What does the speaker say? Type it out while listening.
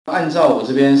按照我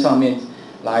这边上面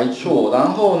来做，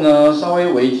然后呢稍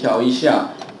微微调一下。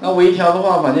那微调的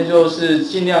话，反正就是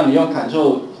尽量你用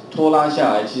Ctrl 拖拉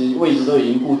下来，其实位置都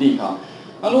已经固定好。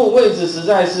那如果位置实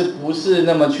在是不是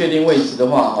那么确定位置的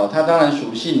话，它当然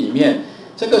属性里面，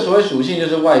这个所谓属性就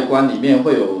是外观里面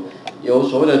会有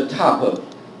所谓的 Top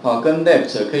跟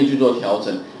Left 可以去做调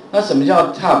整。那什么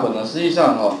叫 Top 呢？实际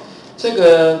上这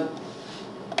个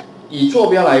以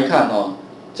坐标来看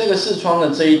这个视窗的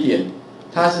这一点，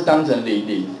它是当成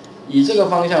00，以这个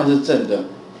方向是正的，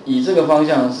以这个方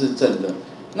向是正的。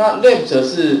那 Left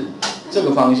是这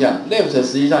个方向 ，Left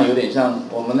实际上有点像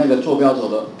我们那个坐标轴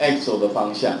的 X 轴的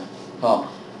方向，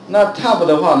那 Top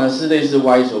的话呢是类似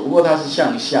Y 轴，不过它是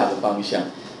向下的方向。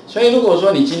所以如果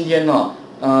说你今天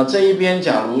这一边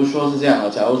假如说是这样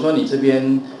假如说你这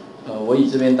边我以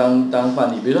这边当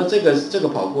范例，比如说这个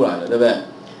跑过来了，对不对？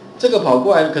这个跑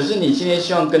过来，可是你今天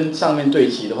希望跟上面对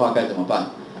齐的话，该怎么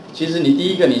办？其实你第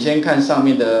一个，你先看上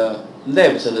面的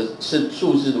Left 的是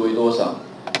数字为多少，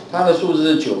它的数字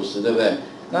是90，对不对？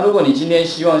那如果你今天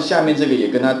希望下面这个也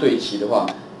跟它对齐的话，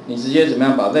你直接怎么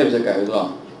样把 Left 改为多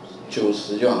少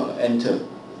？90就好了 ，Enter，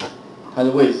 它的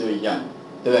位置就一样，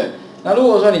对不对？那如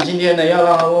果说你今天呢要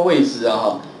让它的位置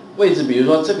位置比如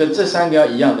说这3个要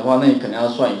一样的话，那你可能要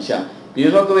算一下。比如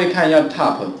说各位看一下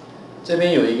Top， 这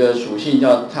边有一个属性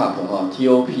叫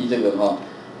Top，Top 这个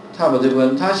Top 这部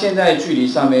分，它现在距离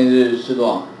上面是多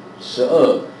少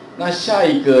？12。那下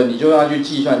一个你就要去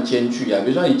计算间距比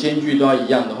如说你间距都要一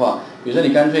样的话，比如说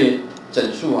你干脆整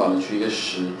数好了，取一个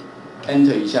10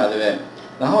 ，Enter 一下，对不对？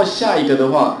然后下一个的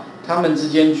话，它们之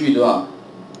间距多少？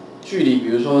距离比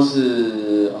如说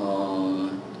是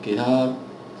给它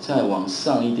再往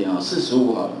上一点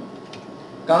45好了。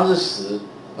刚刚是10，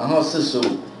然后45。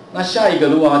那下一个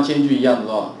如果要间距一样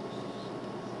的话，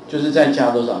就是再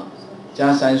加多少？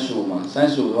加35嘛。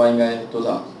35的话应该多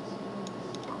少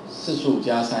？45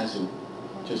加35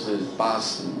就是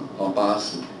80嘛。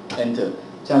80 ，Enter，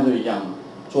 这样就一样了。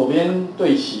左边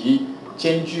对齐，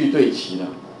间距对齐了。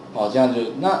这样就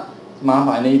那麻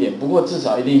烦了一点，不过至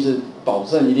少一定是保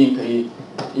证一定可以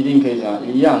怎么样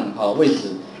一样位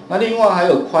置。那另外还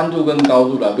有宽度跟高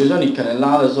度啦，比如说你可能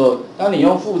拉的时候，当你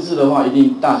用复制的话，一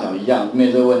定大小一样，没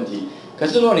有这个问题。可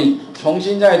是如果你重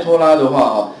新再拖拉的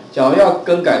话假如要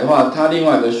更改的话，它另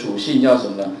外一个属性叫什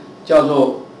么呢？叫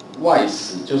做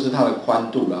width， 就是它的宽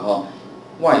度了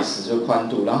width 就是宽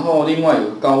度，然后另外有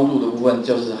个高度的部分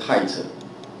就是 height，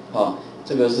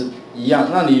这个是一样。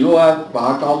那你如果要把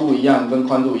它高度一样，跟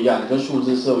宽度一样，跟数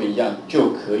字设为一样就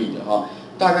可以了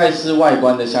大概是外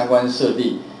观的相关设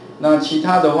定。那其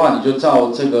他的话，你就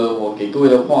照这个我给各位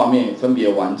的画面分别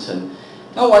完成。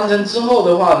那完成之后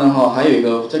的话呢，还有一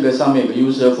个这个上面有个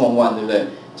User Form 1，对不对？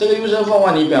这个 User Form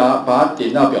 1你把它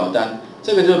点到表单，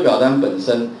这个就是表单本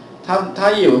身，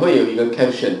它也会有一个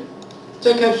Caption。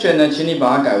这 Caption 呢，请你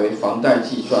把它改为房贷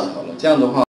计算好了，这样的话。